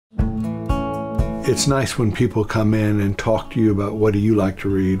It's nice when people come in and talk to you about what do you like to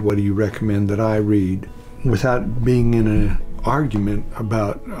read, what do you recommend that I read, without being in an argument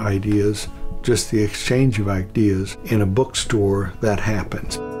about ideas, just the exchange of ideas. In a bookstore, that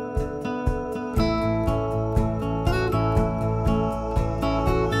happens.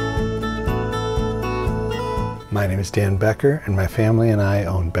 My name is Dan Becker, and my family and I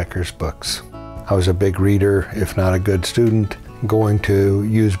own Becker's Books. I was a big reader, if not a good student. Going to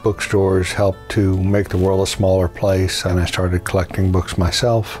used bookstores helped to make the world a smaller place, and I started collecting books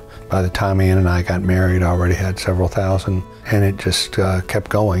myself. By the time Ann and I got married, I already had several thousand, and it just kept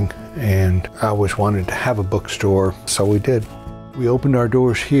going. And I always wanted to have a bookstore, so we did. We opened our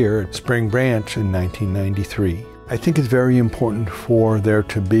doors here at Spring Branch in 1993. I think it's very important for there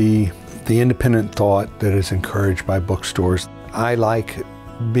to be the independent thought that is encouraged by bookstores. I like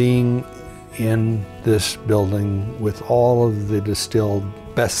being in this building with all of the distilled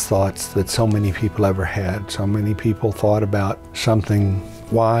best thoughts that so many people ever had. So many people thought about something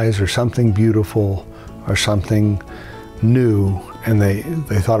wise or something beautiful or something new, and they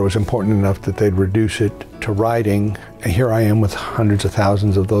thought it was important enough that they'd reduce it to writing. And here I am with hundreds of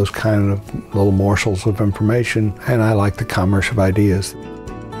thousands of those kind of little morsels of information, and I like the commerce of ideas.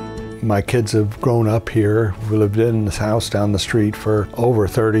 My kids have grown up here. We lived in this house down the street for over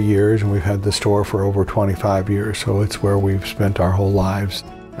 30 years, and we've had the store for over 25 years, so it's where we've spent our whole lives.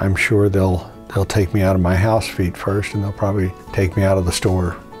 I'm sure they'll take me out of my house feet first, and they'll probably take me out of the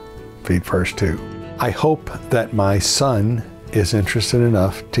store feet first too. I hope that my son is interested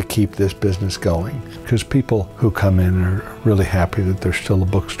enough to keep this business going, because people who come in are really happy that there's still a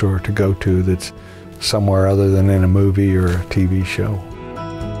bookstore to go to that's somewhere other than in a movie or a TV show.